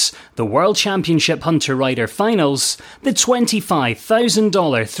divisions, the World Championship Hunter Rider finals, the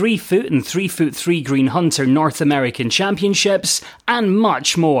 $25,000 3 foot and 3 foot 3 green hunter North American Championships, and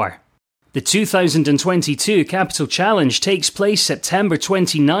much more. The 2022 Capital Challenge takes place September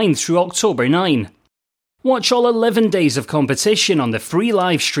 29 through October 9. Watch all 11 days of competition on the free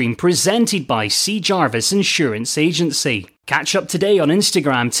live stream presented by C. Jarvis Insurance Agency. Catch up today on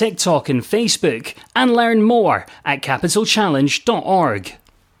Instagram, TikTok and Facebook and learn more at capitalchallenge.org.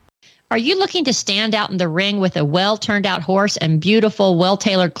 Are you looking to stand out in the ring with a well-turned-out horse and beautiful,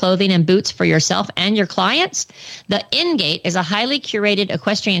 well-tailored clothing and boots for yourself and your clients? The Ingate is a highly curated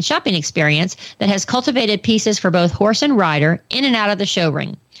equestrian shopping experience that has cultivated pieces for both horse and rider in and out of the show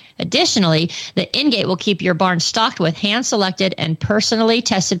ring. Additionally, the Ingate will keep your barn stocked with hand-selected and personally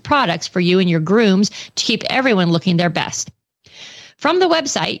tested products for you and your grooms to keep everyone looking their best. From the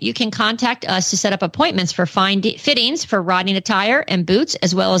website, you can contact us to set up appointments for fine fittings for riding attire and boots,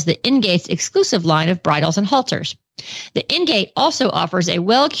 as well as the Ingate's exclusive line of bridles and halters. The Ingate also offers a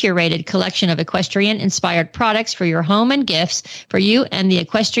well-curated collection of equestrian-inspired products for your home and gifts for you and the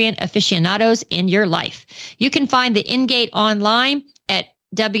equestrian aficionados in your life. You can find the Ingate online at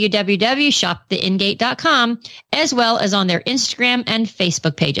www.shoptheingate.com, as well as on their Instagram and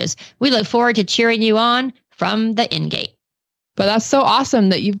Facebook pages. We look forward to cheering you on from the Ingate. But that's so awesome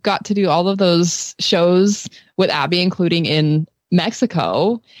that you've got to do all of those shows with Abby, including in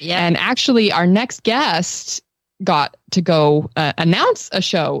Mexico. Yeah. And actually, our next guest got to go announce a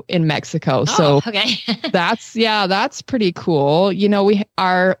show in Mexico. Oh, okay. that's pretty cool. You know, we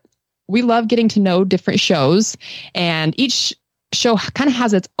love getting to know different shows, and each show kind of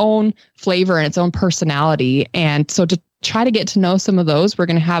has its own flavor and its own personality. And so to try to get to know some of those, we're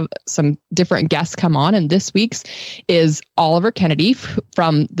going to have some different guests come on. And this week's is Oliver Kennedy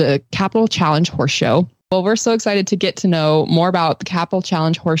from the Capital Challenge Horse Show. Well, we're so excited to get to know more about the Capital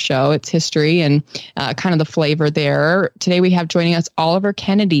Challenge Horse Show, its history, and kind of the flavor there. Today we have joining us Oliver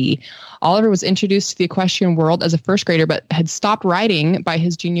Kennedy. Oliver was introduced to the equestrian world as a first grader, but had stopped riding by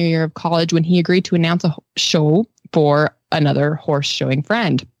his junior year of college when he agreed to announce a show for another horse showing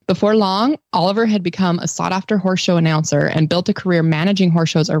friend. Before long, Oliver had become a sought-after horse show announcer and built a career managing horse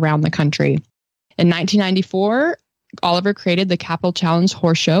shows around the country. In 1994, Oliver created the Capital Challenge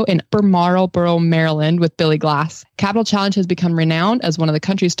Horse Show in Upper Marlboro, Maryland with Billy Glass. Capital Challenge has become renowned as one of the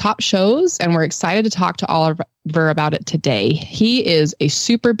country's top shows, and we're excited to talk to Oliver about it today. He is a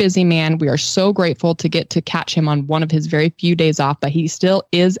super busy man. We are so grateful to get to catch him on one of his very few days off, but he still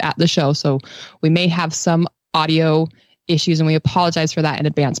is at the show, so we may have some audio issues, and we apologize for that in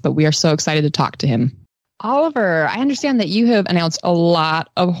advance, but we are so excited to talk to him. Oliver, I understand that you have announced a lot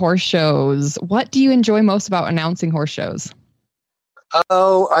of horse shows. What do you enjoy most about announcing horse shows?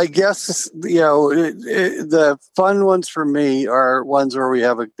 Oh, I guess, the fun ones for me are ones where we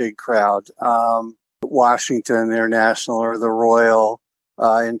have a big crowd. Washington International or the Royal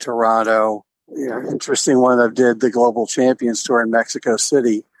in Toronto. Interesting one I did the Global Champions Tour in Mexico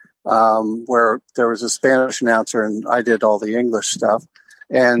City. Where there was a Spanish announcer and I did all the English stuff,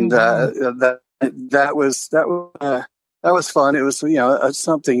 and that was fun. It was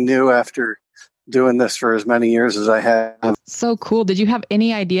something new after doing this for as many years as I have. So cool. Did you have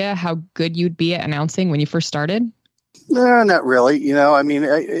any idea how good you'd be at announcing when you first started? No, not really.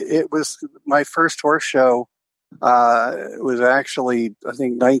 It was my first horse show. It was actually, I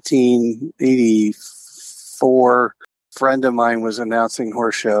think, 1984. Friend of mine was announcing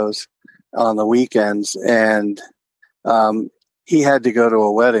horse shows on the weekends, and he had to go to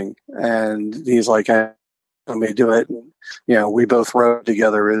a wedding, and he's like, "Let me do it." And, we both rode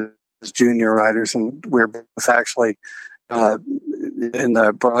together junior riders, and we were both actually in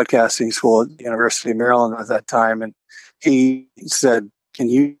the broadcasting school at the University of Maryland at that time. And he said, "Can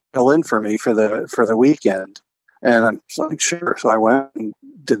you fill in for me for the weekend?" And I'm like, "Sure." So I went and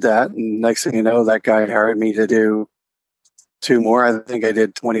did that. And next thing you know, that guy hired me to do 2 more. I think I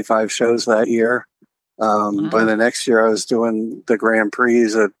did 25 shows that year. By the next year, I was doing the Grand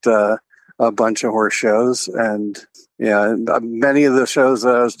Prix at a bunch of horse shows. And yeah, many of the shows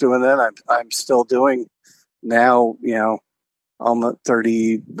that I was doing then, I'm still doing now, almost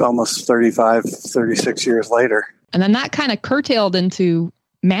 35, 36 years later. And then that kind of curtailed into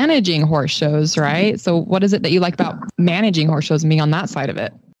managing horse shows, right? So what is it that you like about managing horse shows and being on that side of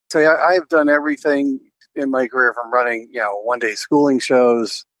it? So yeah, I've done everything in my career, from running, one-day schooling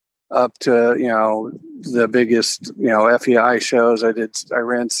shows up to, the biggest, FEI shows. I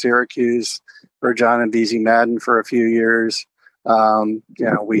ran Syracuse for John and Beezy Madden for a few years.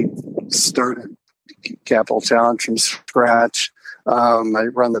 We started Capital Challenge from scratch. I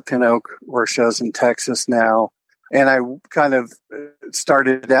run the Pin Oak horse shows in Texas now. And I kind of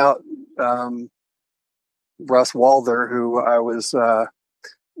started out, Russ Walder, who I was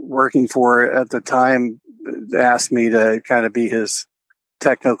working for at the time, asked me to kind of be his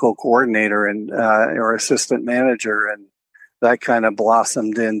technical coordinator and or assistant manager. And that kind of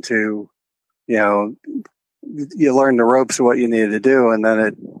blossomed into, you learn the ropes of what you needed to do. And then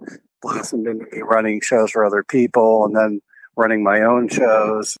it blossomed into me running shows for other people and then running my own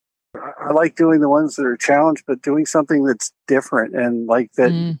shows. I like doing the ones that are challenged, but doing something that's different and like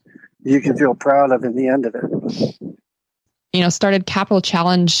that you can feel proud of in the end of it. Started Capital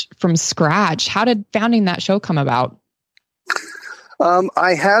Challenge from scratch. How did founding that show come about?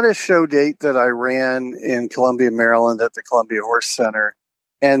 I had a show date that I ran in Columbia, Maryland at the Columbia Horse Center.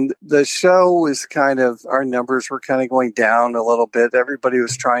 And the show was our numbers were kind of going down a little bit. Everybody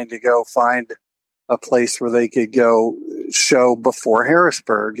was trying to go find a place where they could go show before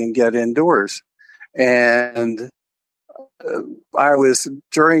Harrisburg and get indoors. And I was,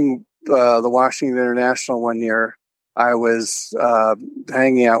 during the Washington International one year, I was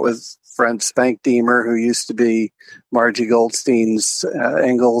hanging out with friend Spank Deemer, who used to be Margie Goldstein's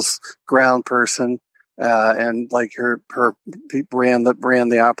Engels ground person. And like her ran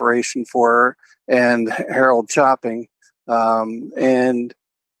the operation for her, and Harold Chopping, and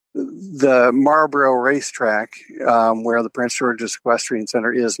the Marlboro racetrack, where the Prince George's Equestrian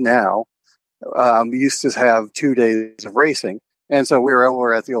Center is now, used to have 2 days of racing. And so we were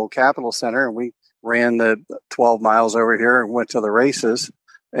over at the old Capitol Center, and we ran the 12 miles over here and went to the races,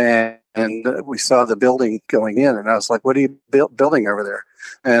 and we saw the building going in, and I was like, "What are you building over there?"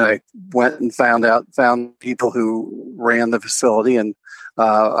 And I went and found people who ran the facility, and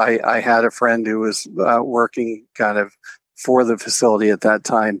I had a friend who was working kind of for the facility at that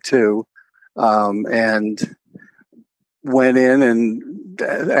time too, and went in and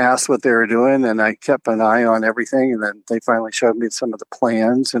asked what they were doing, and I kept an eye on everything, and then they finally showed me some of the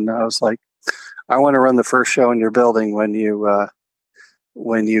plans, and I was like, "I want to run the first show in your building when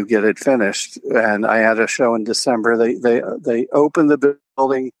you get it finished." And I had a show in December. They opened the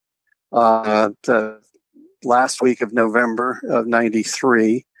building the last week of November of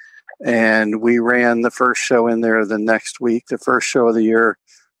 '93, and we ran the first show in there the next week, the first show of the year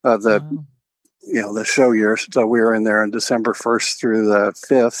of the the show year. So we were in there on December 1st through the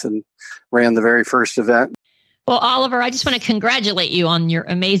 5th and ran the very first event. Well, Oliver, I just want to congratulate you on your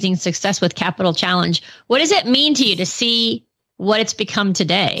amazing success with Capital Challenge. What does it mean to you to see what it's become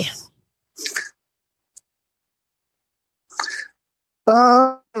today?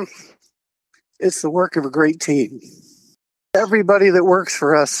 It's the work of a great team. Everybody that works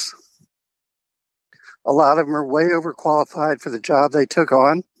for us, a lot of them are way overqualified for the job they took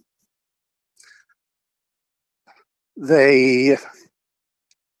on. They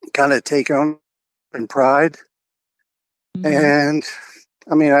kind of take on in pride. Mm-hmm. And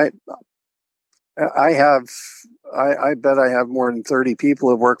I mean, I bet I have more than 30 people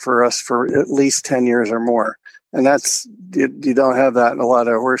who work for us for at least 10 years or more. And that's, you don't have that in a lot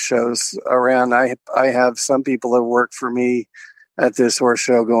of horse shows around. I have some people that work for me at this horse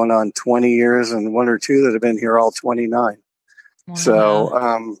show going on 20 years, and 1 or 2 that have been here all 29. Wow.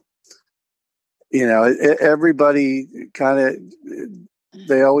 So, everybody kind of,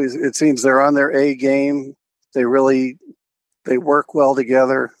 it seems they're on their A game. They work well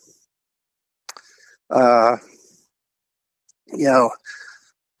together.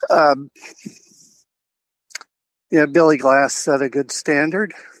 Billy Glass set a good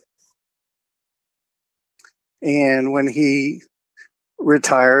standard. And when he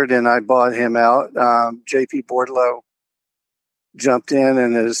retired and I bought him out, JP Bordeleau jumped in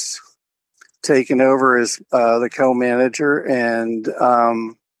and has taken over as the co-manager, and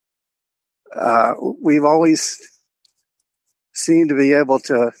we've always seemed to be able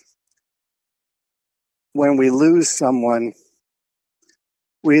to, when we lose someone,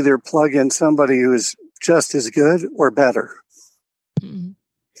 we either plug in somebody who's just as good or better. Mm-hmm.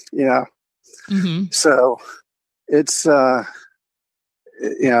 Yeah. Mm-hmm. So it's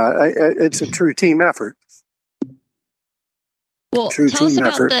it's a true team effort. Well, True tell us team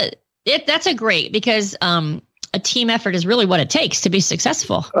about effort. that's a great, because a team effort is really what it takes to be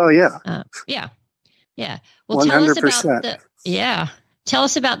successful. Oh yeah. Yeah. Well, 100%. Tell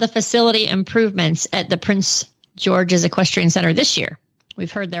us about the facility improvements at the Prince George's Equestrian Center this year.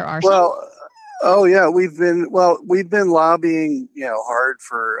 We've heard there are some. Oh yeah, we've been lobbying, hard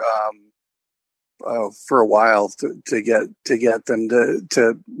for a while to get them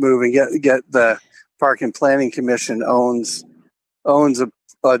to move and get the Park and Planning Commission owns a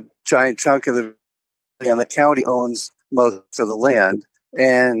giant chunk of the, and the county owns most of the land,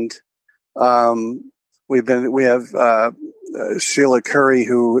 and we have Sheila Curry,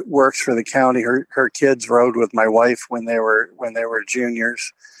 who works for the county. Her kids rode with my wife when they were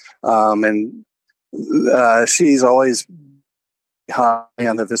juniors, and she's always high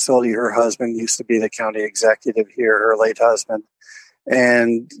on the facility. Her husband used to be the county executive here, her late husband,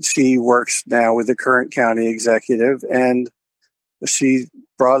 and she works now with the current county executive. And she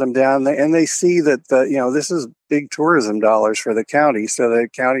brought him down, and they see that this is big tourism dollars for the county. So the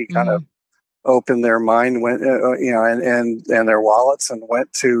county kind of opened their mind, went and their wallets, and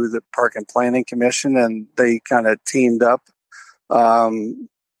went to the Park and Planning Commission, and they kind of teamed up.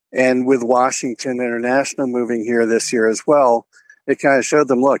 And with Washington International moving here this year as well, it kind of showed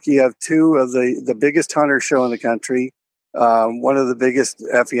them, look, you have two of the biggest hunter show in the country, one of the biggest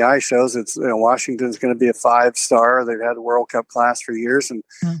FEI shows. It's Washington's going to be a 5-star. They've had a World Cup class for years, and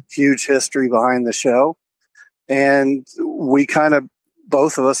huge history behind the show. And we kind of,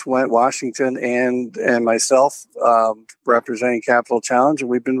 both of us went, Washington and myself, representing Capital Challenge, and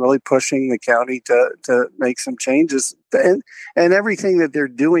we've been really pushing the county to make some changes. And everything that they're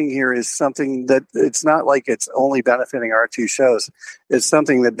doing here is something that, it's not like it's only benefiting our two shows. It's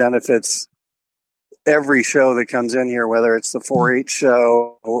something that benefits every show that comes in here, whether it's the 4-H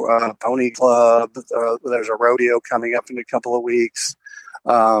show, Pony Club. There's a rodeo coming up in a couple of weeks.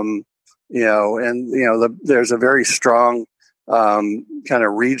 There's a very strong kind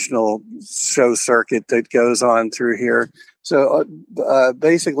of regional show circuit that goes on through here. So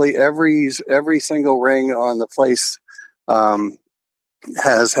basically every single ring on the place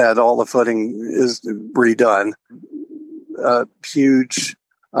has had all the footing is redone. A huge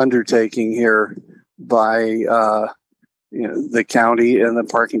undertaking here by the county and the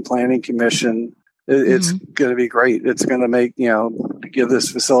Park and Planning Commission. It's going to be great. It's going to make give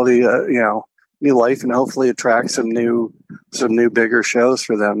this facility new life, and hopefully attract some new bigger shows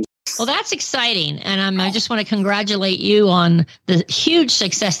for them. Well, that's exciting. And I just want to congratulate you on the huge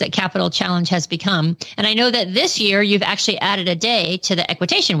success that Capital Challenge has become. And I know that this year you've actually added a day to the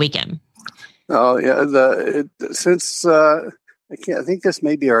equitation weekend. Oh yeah. I think this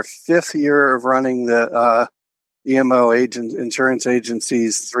may be our 5th year of running the EMO insurance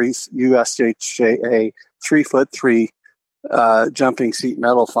agency's USHA 3x3 jumping seat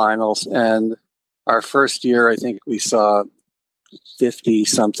medal finals. And our first year, I think we saw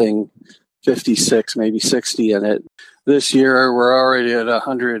 50-something, 56, maybe 60 in it. This year, we're already at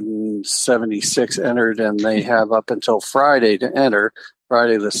 176 entered, and they have up until Friday to enter,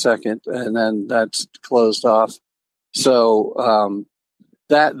 Friday the 2nd, and then that's closed off. So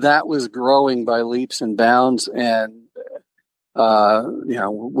that was growing by leaps and bounds, and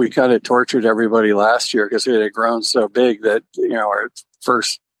we kind of tortured everybody last year because it had grown so big that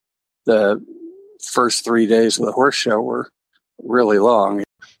the first 3 days of the horse show were really long.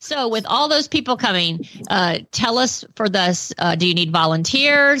 So with all those people coming, tell us for this, do you need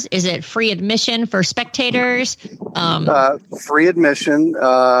volunteers? Is it free admission for spectators? Free admission.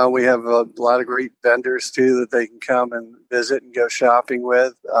 We have a lot of great vendors too that they can come and visit and go shopping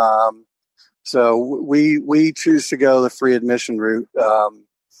with. So we choose to go the free admission route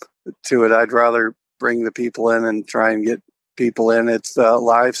to it. I'd rather bring the people in and try and get people in. It's a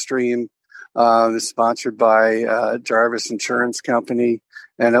live stream. It's sponsored by Jarvis Insurance Company,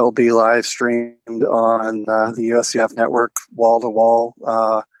 and it will be live streamed on the USCF network wall to wall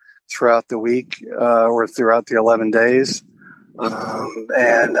throughout the week or throughout the 11 days.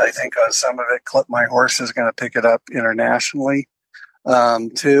 And I think on some of it, Clip My Horse is going to pick it up internationally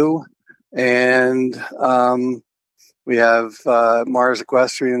too. And we have Mars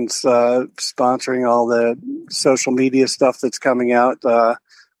Equestrians sponsoring all the social media stuff that's coming out.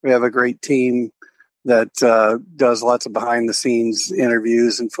 We have a great team that does lots of behind the scenes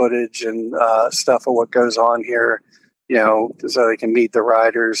interviews and footage and stuff of what goes on here, so they can meet the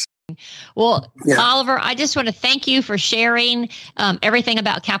riders. Well, Oliver, I just want to thank you for sharing everything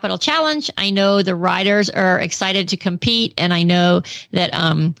about Capital Challenge. I know the riders are excited to compete, and I know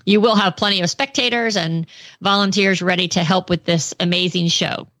that you will have plenty of spectators and volunteers ready to help with this amazing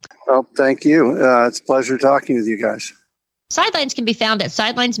show. Well, thank you. It's a pleasure talking with you guys. Sidelines can be found at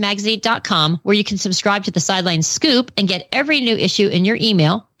sidelinesmagazine.com, where you can subscribe to the Sidelines Scoop and get every new issue in your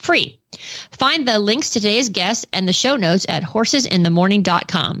email free. Find the links to today's guests and the show notes at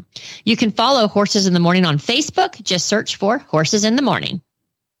horsesinthemorning.com. You can follow Horses in the Morning on Facebook. Just search for Horses in the Morning.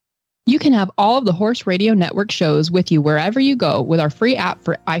 You can have all of the Horse Radio Network shows with you wherever you go with our free app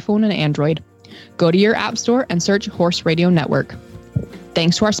for iPhone and Android. Go to your app store and search Horse Radio Network.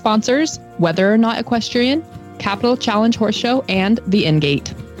 Thanks to our sponsors, Whether or Not Equestrian, Capital Challenge Horse Show, and The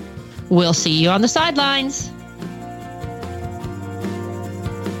Ingate. We'll see you on the sidelines.